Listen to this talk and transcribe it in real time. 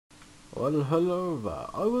Well, hello there.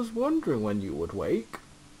 I was wondering when you would wake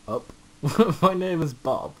up. My name is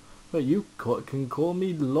Bob, but you can call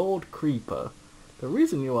me Lord Creeper. The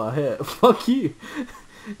reason you are here, fuck you,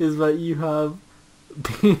 is that you have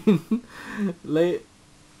been late.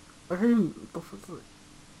 Who the fuck is it?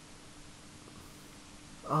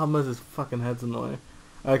 Ah, Moses' fucking head's annoying.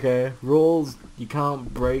 Okay, rules, you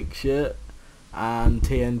can't break shit, and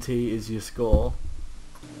TNT is your score.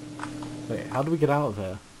 Wait, how do we get out of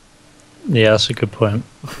here? Yeah, that's a good point.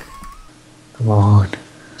 Come on.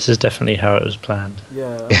 This is definitely how it was planned.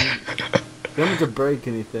 Yeah, don't need to break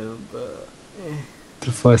anything, but...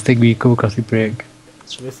 The first thing we come across, we break.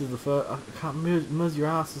 This is the first... I can't move, your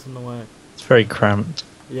ass is in the way. It's very cramped.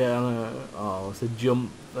 Yeah, I know. Oh, it's a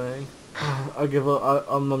jump thing. I give up.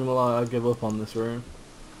 I'm not gonna lie, I give up on this room.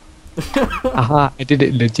 Aha, I did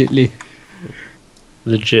it legitly.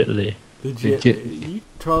 Legitly. You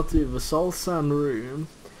tried to the soul sand room,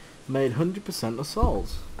 made 100% of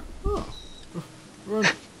souls. Oh. Run,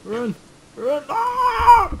 run, run!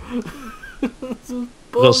 Ah! This is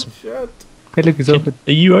bullshit. Hey, look, it's open.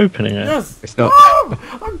 Are you opening it? Yes. It's not.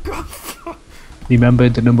 Oh God. Remember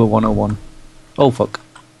the number 101. Oh fuck.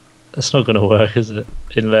 That's not going to work, is it?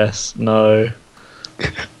 Unless, no.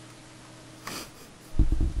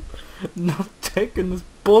 Not taking this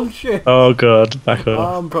bullshit. Oh god, back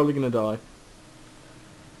off. I'm probably gonna die.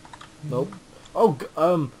 Nope. Oh,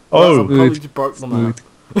 Oh. I probably just broke the map.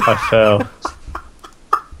 I fell.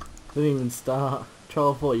 Didn't even start.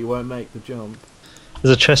 Charles thought you won't make the jump.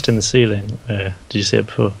 There's a chest in the ceiling. Yeah, did you see it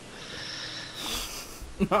before?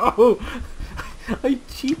 No! I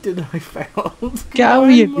cheated, I failed. Get out of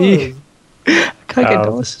here, me. I can't get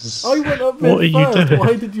down. This is... I went up What are mid you first. doing?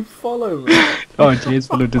 Why did you follow me? Oh, James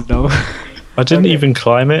followed us now. I didn't Okay. even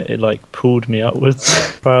climb it, it like pulled me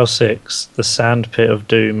upwards. Trial 6, the sand pit of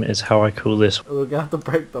doom is how I call this. We're gonna have to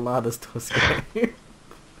break the ladders to escape.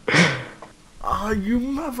 Ah, you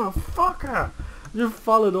motherfucker! You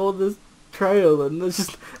followed all this trail and there's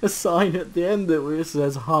just a sign at the end that where it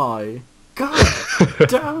says hi. God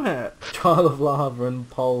damn it! Trial of lava and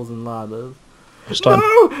poles and ladders. Stop.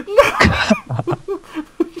 No! No!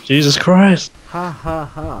 Jesus Christ! Ha ha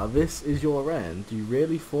ha, this is your end. You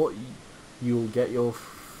really thought you'll get your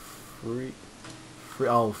freedoms,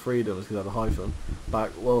 because I have a hyphen,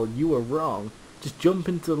 back? Well, you were wrong. Just jump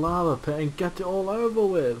into the lava pit and get it all over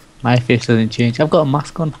with. My face doesn't change. I've got a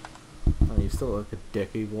mask on. Oh, you still look a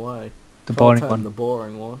dick either way. The Try boring turn one. The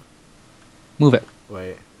boring one. Move it.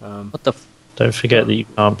 Wait, What the f... Don't forget that you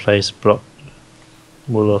can't place block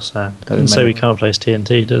wool or sand. Doesn't Didn't say we matter. can't place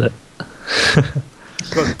TNT, did it?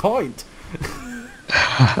 good point.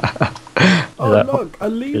 Oh That- look, a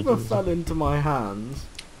lever Good. fell into my hands.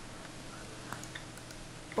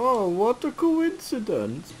 Oh, what a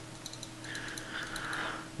coincidence.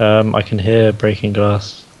 I can hear breaking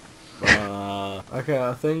glass. Okay,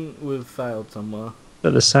 I think we've failed somewhere.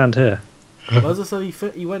 But there's sand here. Moses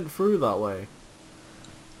said he went through that way.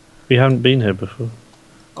 We haven't been here before.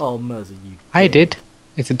 Oh, Mercer, you. I dick. did.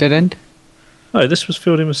 It's a dead end. Oh, this was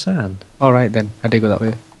filled in with sand. Alright then, I did go that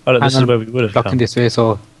way. Oh, look, this Hang is on. where we would have Blocking come. this way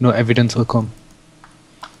so no evidence will come.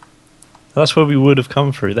 That's where we would have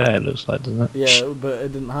come through there, it looks like, doesn't it? Yeah, but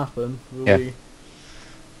it didn't happen. Yeah.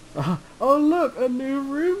 Oh look, a new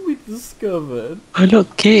room we discovered. Oh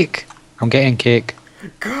look, cake! I'm getting cake.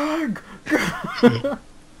 Gag!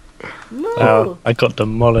 No! Oh, I got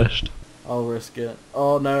demolished. I'll risk it.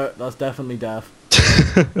 Oh no, that's definitely death.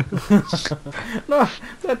 No,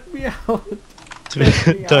 let me out. Let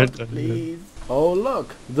me Don't. out, please. Oh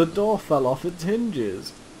look, the door fell off its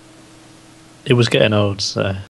hinges. It was getting old, so...